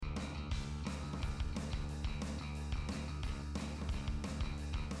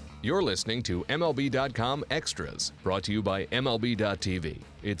You're listening to MLB.com Extras, brought to you by MLB.tv.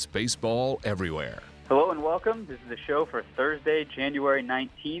 It's baseball everywhere. Hello and welcome. This is the show for Thursday, January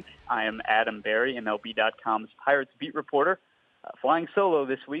 19th. I am Adam Berry, MLB.com's Pirates beat reporter, flying solo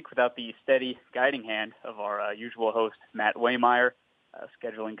this week without the steady guiding hand of our usual host, Matt Waymeyer.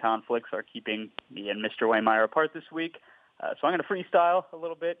 Scheduling conflicts are keeping me and Mr. Waymeyer apart this week. So I'm going to freestyle a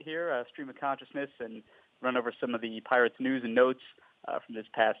little bit here, stream of consciousness, and run over some of the Pirates news and notes from this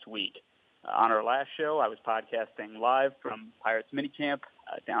past week. On our last show, I was podcasting live from Pirates minicamp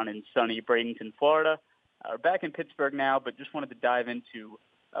down in sunny Bradenton, Florida. We're back in Pittsburgh now, but just wanted to dive into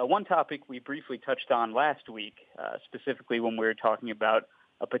one topic we briefly touched on last week, specifically when we were talking about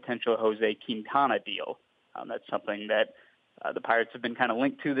a potential Jose Quintana deal. That's something that the Pirates have been kind of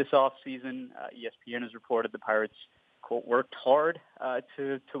linked to this offseason. ESPN has reported the Pirates, quote, worked hard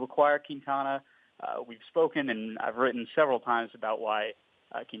to acquire Quintana. We've spoken, and I've written several times about why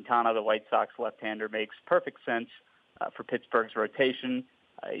Quintana, the White Sox left-hander, makes perfect sense for Pittsburgh's rotation.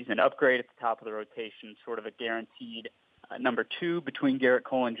 He's an upgrade at the top of the rotation, sort of a guaranteed number two between Gerrit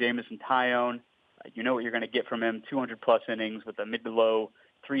Cole and Jameson Taillon. You know what you're going to get from him, 200-plus innings with a mid to low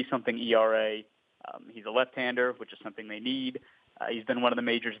 3-something ERA. He's a left-hander, which is something they need. He's been one of the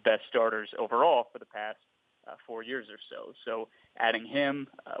major's best starters overall for the past 4 years or so. So adding him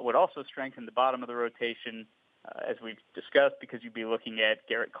would also strengthen the bottom of the rotation, as we've discussed, because you'd be looking at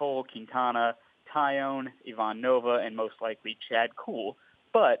Gerrit Cole, Quintana, Taillon, Ivan Nova, and most likely Chad Kuhl.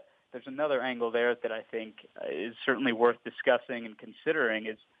 But there's another angle there that I think is certainly worth discussing and considering,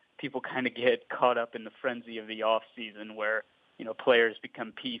 is people kind of get caught up in the frenzy of the offseason where, you know, players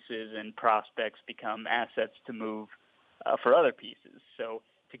become pieces and prospects become assets to move for other pieces. So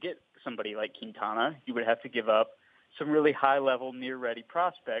to get somebody like Quintana, you would have to give up some really high-level, near-ready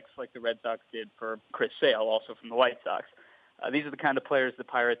prospects like the Red Sox did for Chris Sale, also from the White Sox. These are the kind of players the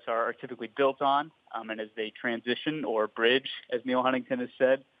Pirates are typically built on, and as they transition or bridge, as Neil Huntington has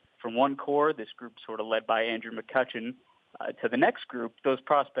said, from one core, this group sort of led by Andrew McCutchen, to the next group, those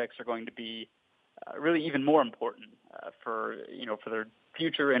prospects are going to be really even more important for their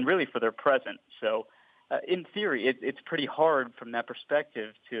future and really for their present. So in theory, it's pretty hard from that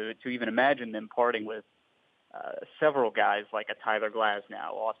perspective to even imagine them parting with several guys like a Tyler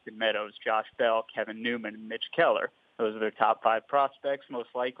Glasnow, Austin Meadows, Josh Bell, Kevin Newman, and Mitch Keller. Those are their top five prospects, most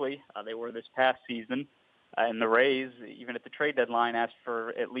likely. They were this past season. And the Rays, even at the trade deadline, asked for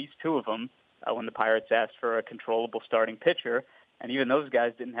at least two of them when the Pirates asked for a controllable starting pitcher. And even those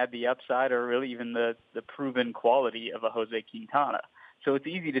guys didn't have the upside or really even the proven quality of a Jose Quintana. So it's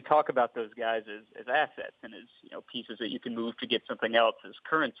easy to talk about those guys as assets and as, you know, pieces that you can move to get something else as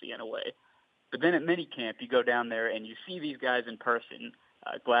currency in a way. But then at minicamp, you go down there and you see these guys in person.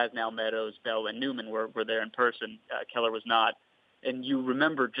 Glasnow, Meadows, Bell, and Newman were there in person. Keller was not. And you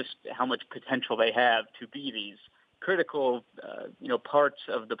remember just how much potential they have to be these critical, parts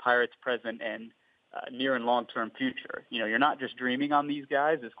of the Pirates' present and near and long-term future. You know, you're not just dreaming on these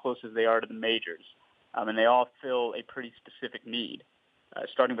guys as close as they are to the majors. And they all fill a pretty specific need.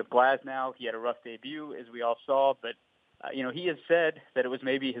 Starting with Glasnow, he had a rough debut, as we all saw, but he has said that it was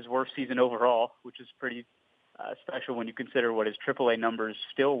maybe his worst season overall, which is pretty special when you consider what his AAA numbers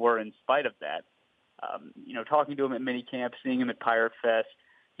still were in spite of that. Talking to him at minicamp, seeing him at Pirate Fest,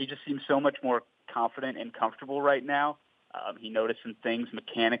 he just seems so much more confident and comfortable right now. He noticed some things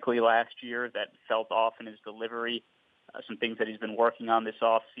mechanically last year that felt off in his delivery, some things that he's been working on this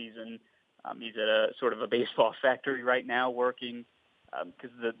offseason. He's at a sort of a baseball factory right now working,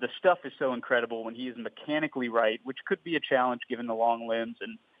 because the stuff is so incredible when he is mechanically right, which could be a challenge given the long limbs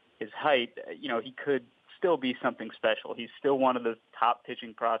and his height. He could still be something special. He's still one of the top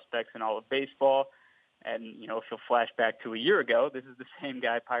pitching prospects in all of baseball. And, if you'll flash back to a year ago, this is the same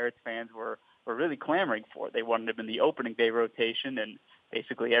guy Pirates fans were really clamoring for. They wanted him in the opening day rotation, and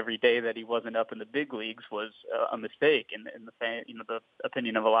basically every day that he wasn't up in the big leagues was a mistake in the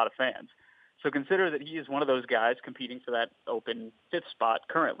opinion of a lot of fans. So consider that he is one of those guys competing for that open fifth spot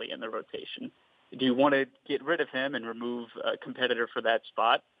currently in the rotation. Do you want to get rid of him and remove a competitor for that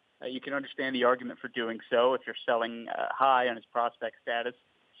spot? You can understand the argument for doing so if you're selling high on his prospect status,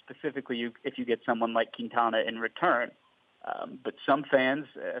 specifically if you get someone like Quintana in return. But some fans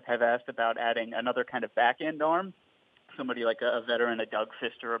have asked about adding another kind of back-end arm, somebody like a veteran, a Doug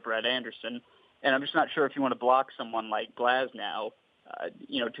Fister or a Brett Anderson. And I'm just not sure if you want to block someone like Glasnow,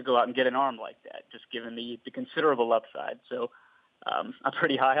 to go out and get an arm like that, just given the considerable upside. So I'm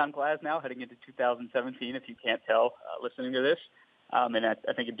pretty high on Glasnow heading into 2017, if you can't tell listening to this. And I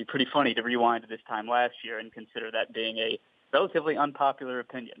think it'd be pretty funny to rewind to this time last year and consider that being a relatively unpopular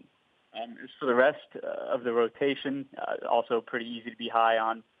opinion. As for the rest of the rotation, also pretty easy to be high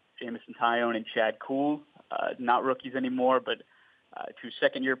on Jamison Tyone and Chad Kuhl, not rookies anymore, but two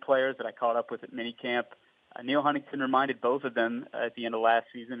second-year players that I caught up with at minicamp. Neil Huntington reminded both of them at the end of last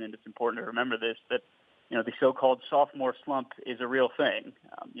season, and it's important to remember this, that the so-called sophomore slump is a real thing.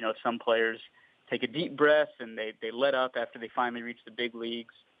 Some players take a deep breath and they let up after they finally reach the big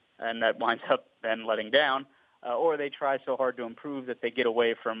leagues, and that winds up then letting down, or they try so hard to improve that they get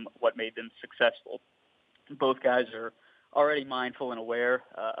away from what made them successful. Both guys are already mindful and aware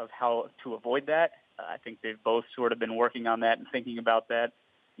of how to avoid that. I think they've both sort of been working on that and thinking about that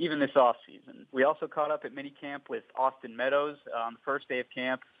even this offseason. We also caught up at minicamp with Austin Meadows on the first day of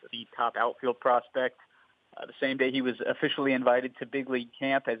camp, the top outfield prospect. The same day he was officially invited to big league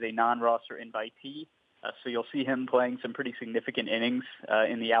camp as a non-roster invitee. So you'll see him playing some pretty significant innings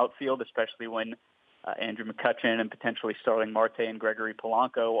in the outfield, especially when Andrew McCutchen and potentially Starling Marte and Gregory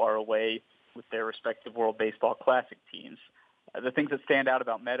Polanco are away with their respective World Baseball Classic teams. The things that stand out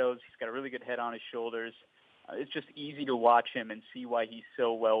about Meadows, he's got a really good head on his shoulders. It's just easy to watch him and see why he's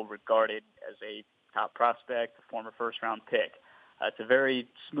so well regarded as a top prospect, a former first-round pick. It's a very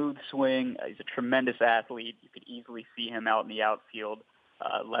smooth swing. He's a tremendous athlete. You could easily see him out in the outfield,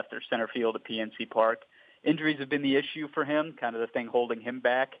 left or center field at PNC Park. Injuries have been the issue for him, kind of the thing holding him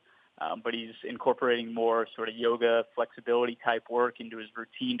back. But he's incorporating more sort of yoga, flexibility type work into his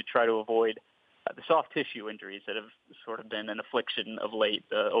routine to try to avoid the soft tissue injuries that have sort of been an affliction of late,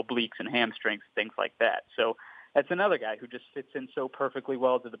 the obliques and hamstrings, things like that. So that's another guy who just fits in so perfectly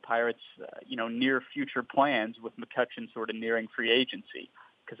well to the Pirates' near future plans, with McCutchen sort of nearing free agency,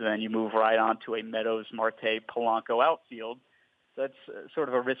 because then you move right on to a Meadows, Marte, Polanco outfield. So that's sort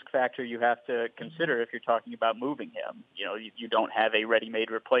of a risk factor you have to consider if you're talking about moving him. You don't have a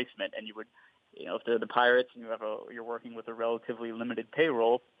ready-made replacement, and you would, if they're the Pirates and you're working with a relatively limited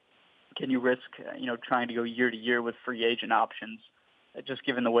payroll, can you risk, trying to go year to year with free agent options, just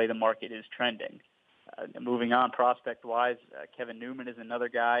given the way the market is trending? Moving on, prospect-wise, Kevin Newman is another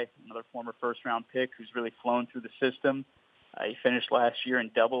guy, another former first-round pick who's really flown through the system. He finished last year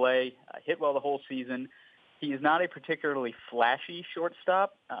in Double-A, hit well the whole season. He is not a particularly flashy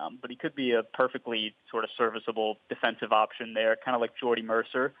shortstop, but he could be a perfectly sort of serviceable defensive option there, kind of like Jordy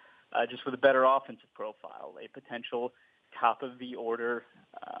Mercer, just with a better offensive profile, a potential top-of-the-order,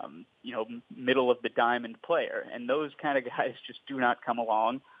 middle of the diamond player. And those kind of guys just do not come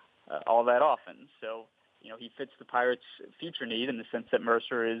along all that often. So, he fits the Pirates' future need in the sense that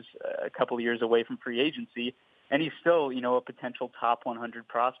Mercer is a couple of years away from free agency, and he's still, a potential top 100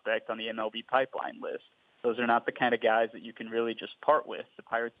 prospect on the MLB pipeline list. Those are not the kind of guys that you can really just part with. The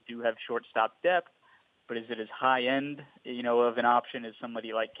Pirates do have shortstop depth, but is it as high-end, of an option as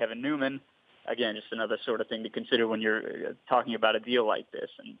somebody like Kevin Newman? Again, just another sort of thing to consider when you're talking about a deal like this.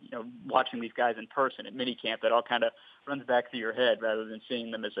 And, watching these guys in person at minicamp, that all kind of runs back through your head rather than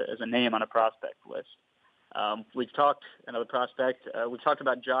seeing them as a name on a prospect list. We've talked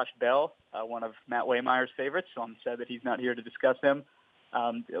about Josh Bell, one of Matt Waymeyer's favorites, so I'm sad that he's not here to discuss him.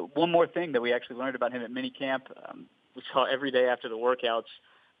 One more thing that we actually learned about him at minicamp, we saw every day after the workouts,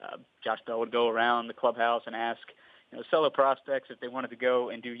 Josh Bell would go around the clubhouse and ask fellow prospects if they wanted to go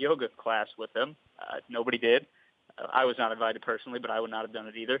and do yoga class with them. Nobody did. I was not invited personally, but I would not have done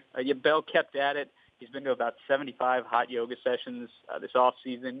it either. Yet Bell kept at it. He's been to about 75 hot yoga sessions this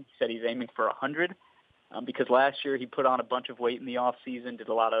off-season. He said he's aiming for 100 because last year he put on a bunch of weight in the off-season, did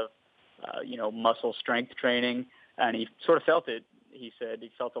a lot of, muscle strength training, and he sort of felt it. He said he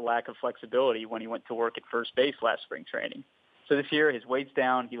felt a lack of flexibility when he went to work at first base last spring training. So this year his weight's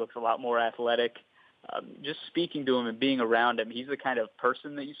down. He looks a lot more athletic. Just speaking to him and being around him, he's the kind of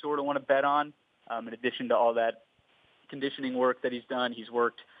person that you sort of want to bet on. In addition to all that conditioning work that he's done, he's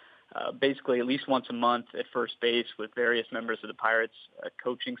worked basically at least once a month at first base with various members of the Pirates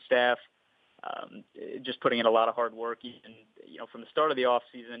coaching staff, just putting in a lot of hard work. Even, from the start of the off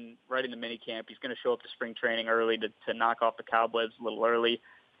season, right into minicamp, he's going to show up to spring training early to knock off the cobwebs a little early.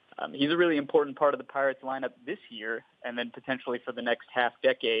 He's a really important part of the Pirates lineup this year, and then potentially for the next half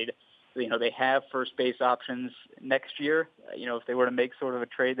decade. They have first base options next year, if they were to make sort of a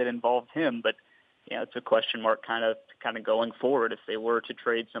trade that involved him. But, it's a question mark kind of going forward if they were to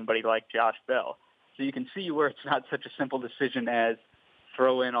trade somebody like Josh Bell. So you can see where it's not such a simple decision as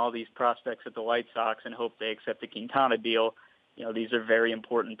throw in all these prospects at the White Sox and hope they accept the Quintana deal. These are very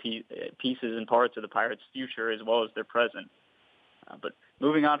important pieces and parts of the Pirates' future as well as their present. But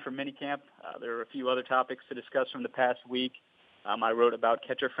moving on from minicamp, there are a few other topics to discuss from the past week. I wrote about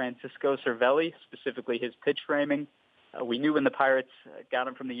catcher Francisco Cervelli, specifically his pitch framing. We knew when the Pirates got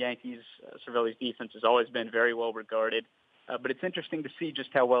him from the Yankees, Cervelli's defense has always been very well regarded. But it's interesting to see just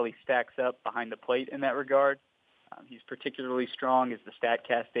how well he stacks up behind the plate in that regard. He's particularly strong, as the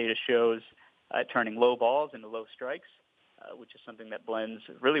StatCast data shows, turning low balls into low strikes, which is something that blends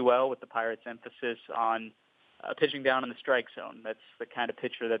really well with the Pirates' emphasis on pitching down in the strike zone. That's the kind of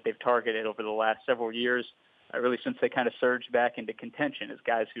pitcher that they've targeted over the last several years, really since they kind of surged back into contention, as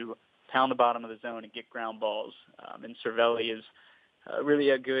guys who pound the bottom of the zone and get ground balls. And Cervelli is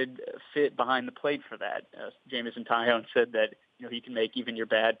really a good fit behind the plate for that. Jameson Taillon said that he can make even your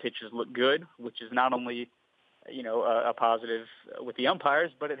bad pitches look good, which is not only a positive with the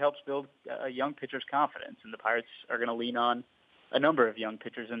umpires, but it helps build a young pitcher's confidence. And the Pirates are going to lean on a number of young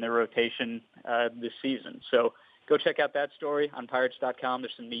pitchers in their rotation this season. So go check out that story on Pirates.com.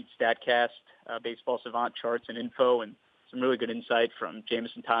 There's some neat StatCast, baseball savant charts and info, and some really good insight from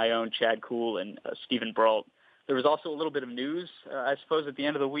Jameson Taillon, Chad Kuhl, and Stephen Brault. There was also a little bit of news, I suppose, at the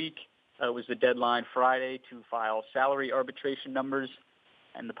end of the week. It was the deadline Friday to file salary arbitration numbers,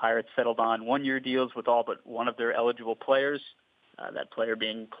 and the Pirates settled on one-year deals with all but one of their eligible players, that player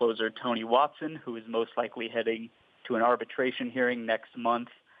being closer Tony Watson, who is most likely heading to an arbitration hearing next month.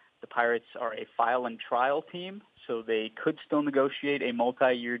 The Pirates are a file and trial team, so they could still negotiate a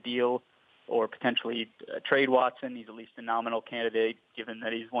multi-year deal or potentially trade Watson. He's at least a nominal candidate, given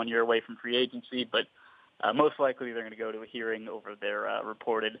that he's 1 year away from free agency, but most likely they're going to go to a hearing over their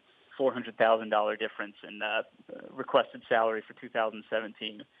reported $400,000 difference in requested salary for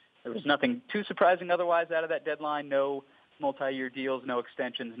 2017. There was nothing too surprising otherwise out of that deadline. No multi-year deals, no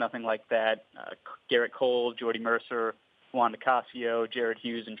extensions, nothing like that. Garrett Cole, Jordy Mercer, Juan Nicasio, Jared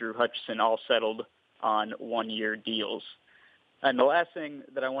Hughes, and Drew Hutchison all settled on one-year deals. And the last thing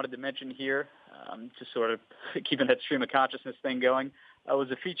that I wanted to mention here, to sort of keeping that stream of consciousness thing going,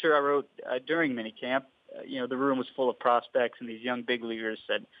 was a feature I wrote during minicamp. The room was full of prospects and these young big leaguers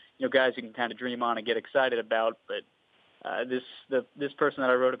that, guys you can kind of dream on and get excited about. But this person that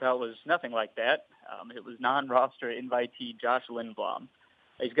I wrote about was nothing like that. It was non-roster invitee Josh Lindblom.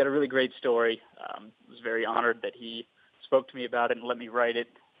 He's got a really great story. I was very honored that he spoke to me about it and let me write it.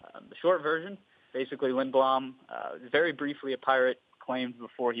 The short version, basically Lindblom, very briefly a Pirate, claimed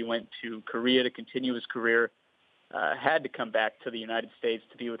before he went to Korea to continue his career, had to come back to the United States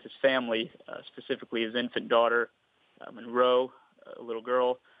to be with his family, specifically his infant daughter, Monroe, a little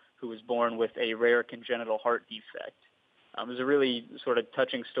girl who was born with a rare congenital heart defect. It was a really sort of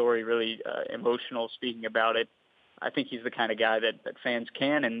touching story, really emotional speaking about it. I think he's the kind of guy that fans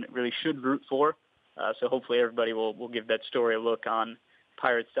can and really should root for. So hopefully everybody will give that story a look on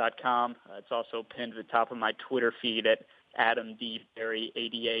Pirates.com. It's also pinned to the top of my Twitter feed at Adam D. Berry,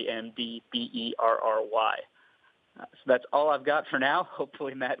 ADAMDBERRY. So that's all I've got for now.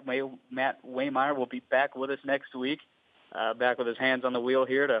 Hopefully Matt Waymire will be back with us next week, back with his hands on the wheel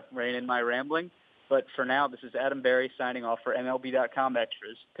here to rein in my rambling. But for now, this is Adam Berry signing off for MLB.com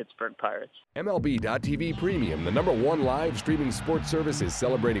Extras, Pittsburgh Pirates. MLB.tv Premium, the #1 live streaming sports service, is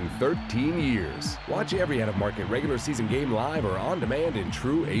celebrating 13 years. Watch every out-of-market regular season game live or on demand in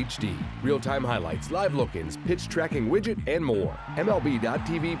true HD. Real-time highlights, live look-ins, pitch tracking widget, and more.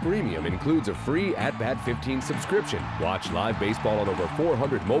 MLB.tv Premium includes a free At-Bat 15 subscription. Watch live baseball on over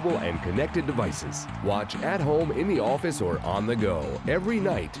 400 mobile and connected devices. Watch at home, in the office, or on the go, every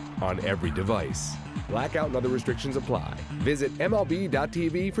night, on every device. Blackout and other restrictions apply. Visit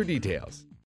MLB.tv for details.